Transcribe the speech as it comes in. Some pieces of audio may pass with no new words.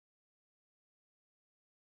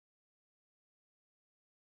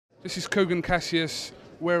This is KUGAN CASSIUS.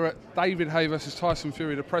 We're at David HAYE versus Tyson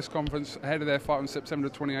Fury, the press conference ahead of their fight on September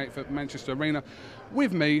 28th at Manchester Arena.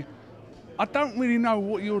 With me, I don't really know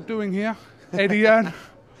what you're doing here, Eddie Hearn.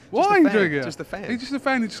 Why are you doing it? Just a fan. You're just a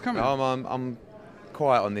fan, you just come in? No, I'm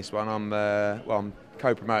quiet on this one. I'm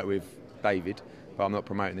co-promoter with David, but I'm not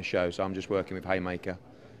promoting the show, so I'm just working with Haymaker.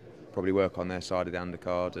 Probably work on their side of the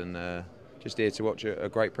undercard, and just here to watch a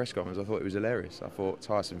great press conference. I thought it was hilarious. I thought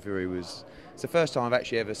Tyson Fury it's the first time I've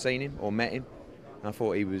actually ever seen him or met him, and I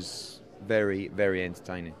thought he was very, very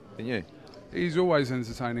entertaining. Didn't you? He's always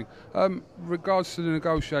entertaining. Regards to the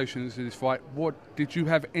negotiations of this fight, did you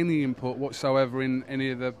have any input whatsoever in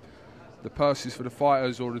any of the purses for the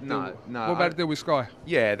fighters or the deal? No. What about the deal with Sky?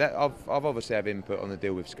 Yeah, I've obviously had input on the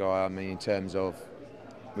deal with Sky. I mean, in terms of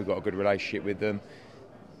we've got a good relationship with them.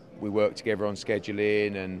 We work together on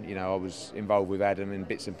scheduling, and I was involved with Adam in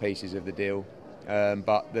bits and pieces of the deal.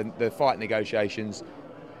 But the fight negotiations,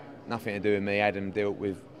 nothing to do with me. Adam dealt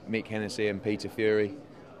with Mick Hennessy and Peter Fury,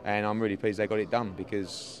 and I'm really pleased they got it done,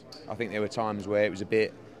 because I think there were times where it was a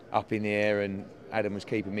bit up in the air, and Adam was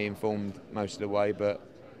keeping me informed most of the way. But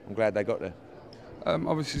I'm glad they got there.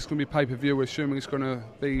 Obviously, it's going to be pay-per-view. We're assuming it's going to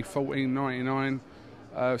be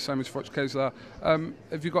 $14.99, same as Fox Kessler.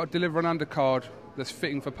 Have you got to deliver an undercard that's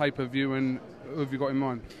fitting for pay-per-view, and who have you got in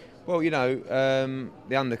mind? Well, the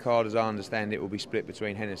undercard, as I understand it, will be split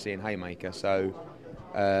between Hennessy and Haymaker. So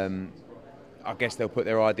I guess they'll put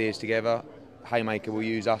their ideas together. Haymaker will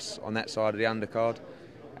use us on that side of the undercard,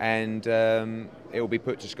 and it will be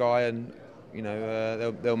put to Sky, and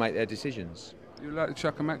they'll make their decisions. You like to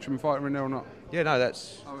chuck a matchroom fighter in there or not? Yeah, no,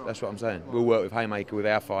 that's what I'm saying. We'll work with Haymaker with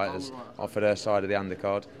our fighters off of their side of the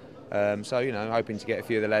undercard. So hoping to get a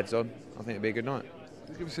few of the lads on. I think it'll be a good night.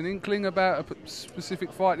 Give us an inkling about a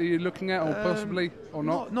specific fight that you're looking at, or possibly, or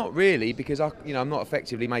not? Not really, because I'm not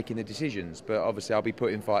effectively making the decisions. But obviously, I'll be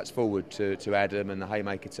putting fights forward to Adam and the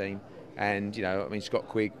Haymaker team. And Scott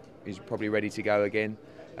Quigg is probably ready to go again.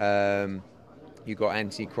 You've got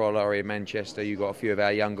Anthony Croller in Manchester. You've got a few of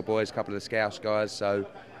our younger boys, a couple of the Scouse guys. So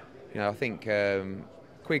I think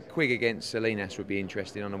Quigg against Salinas would be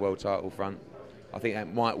interesting on the world title front. I think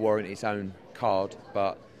that might warrant its own card,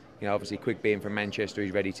 but obviously Quigg being from Manchester,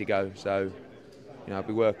 he's ready to go. So I'll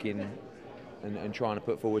be working and trying to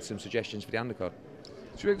put forward some suggestions for the undercard.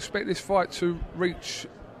 Do you expect this fight to reach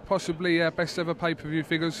possibly our best ever pay-per-view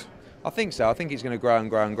figures? I think so. I think it's going to grow and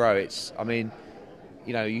grow and grow.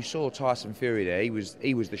 You saw Tyson Fury there. He was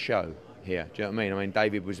the show here. Do you know what I mean?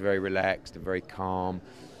 David was very relaxed and very calm,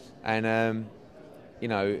 and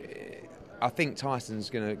I think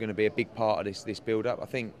Tyson's going to be a big part of this build-up. I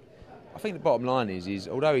think the bottom line is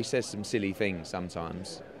although he says some silly things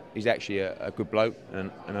sometimes, he's actually a good bloke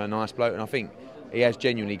and a nice bloke, and I think he has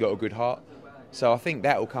genuinely got a good heart. So I think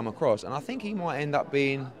that will come across, and I think he might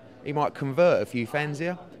he might convert a few fans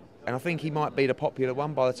here, and I think he might be the popular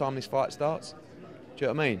one by the time this fight starts. Do you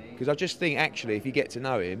know what I mean? Because I just think actually, if you get to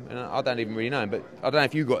know him, and I don't even really know him, but I don't know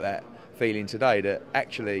if you got that feeling today that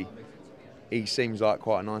actually he seems like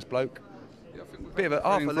quite a nice bloke. Bit of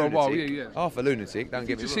half a lunatic. Half a lunatic. Don't get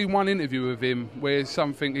me wrong. Did you see one interview with him where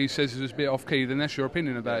something he says is a bit off key? Then that's your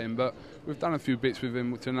opinion about him. But we've done a few bits with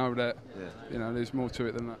him to know that there's more to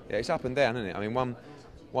it than that. Yeah, it's up and down, isn't it? I mean,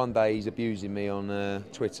 one day he's abusing me on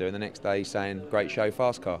Twitter, and the next day he's saying "great show,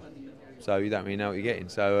 fast car." So you don't really know what you're getting.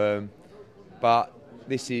 So, but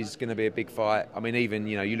this is going to be a big fight. I mean, even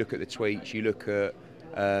you look at the tweets, you look at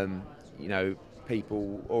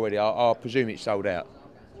people already. I presume it's sold out.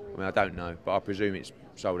 I mean, I don't know, but I presume it's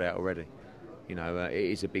sold out already. It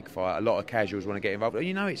is a big fight. A lot of casuals want to get involved.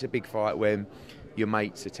 It's a big fight when your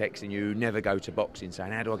mates are texting you who never go to boxing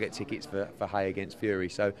saying, how do I get tickets for HAYE against Fury?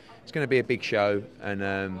 So it's going to be a big show, and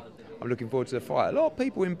I'm looking forward to the fight. A lot of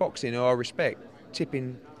people in boxing who I respect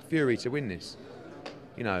tipping Fury to win this.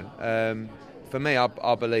 For me,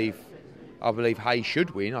 I believe HAYE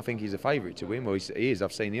should win. I think he's a favourite to win. Well, he is.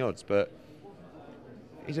 I've seen the odds, but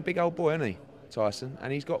he's a big old boy, isn't he, Tyson?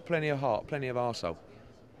 And he's got plenty of heart, plenty of arsehole.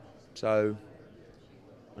 So,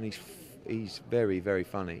 and he's very, very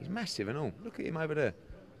funny. He's massive and all. Look at him over there,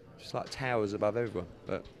 just like towers above everyone.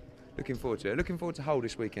 But looking forward to it. Looking forward to Hull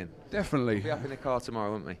this weekend. Definitely. We'll be up in the car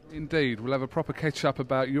tomorrow, won't we? Indeed. We'll have a proper catch-up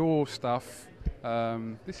about your stuff.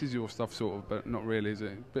 This is your stuff, sort of, but not really, is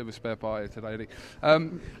it? A bit of a spare party today, Eddie.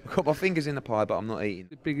 I've got my fingers in the pie, but I'm not eating.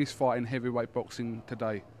 The biggest fight in heavyweight boxing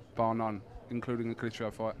today, bar none, including the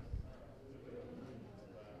Klitschko fight.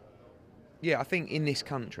 Yeah, I think in this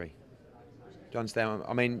country. Do you understand?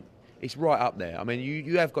 I mean, it's right up there. I mean,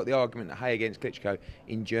 you have got the argument that HAYE against Klitschko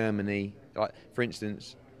in Germany, like for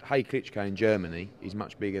instance, HAYE Klitschko in Germany is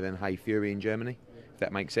much bigger than HAYE Fury in Germany.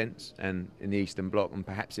 that makes sense, and in the Eastern Bloc and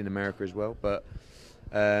perhaps in America as well. But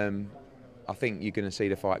I think you're going to see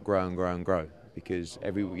the fight grow and grow and grow, because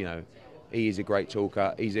he is a great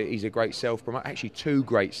talker. He's a great self-promoter. Actually, two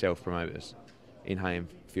great self-promoters in HAYE and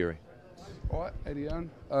Fury. All right, Eddie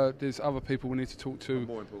Hearn. There's other people we need to talk to.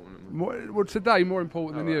 More important. Well, today more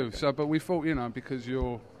important than you. Okay. So, but we thought, because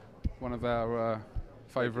you're one of our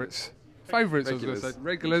favourites. Favourites, I was going to say.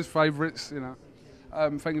 Regulars, favourites.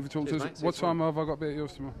 Thank you for talking to us. What time have I got to be at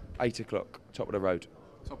yours tomorrow? 8 o'clock, top of the road.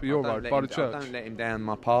 Top of your road, by the church. Don't let him down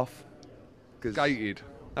my path. Gated.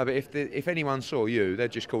 No, but if anyone saw you,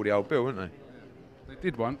 they'd just call the old Bill, wouldn't they? They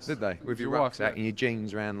did once. Did they? With your rucksack and your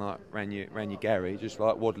jeans round your Gary, just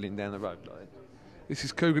like waddling down the road. Like. This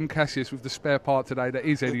is KUGAN CASSIUS with the spare part today. That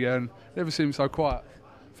is Eddie Hearn. Never seen him so quiet.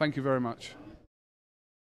 Thank you very much.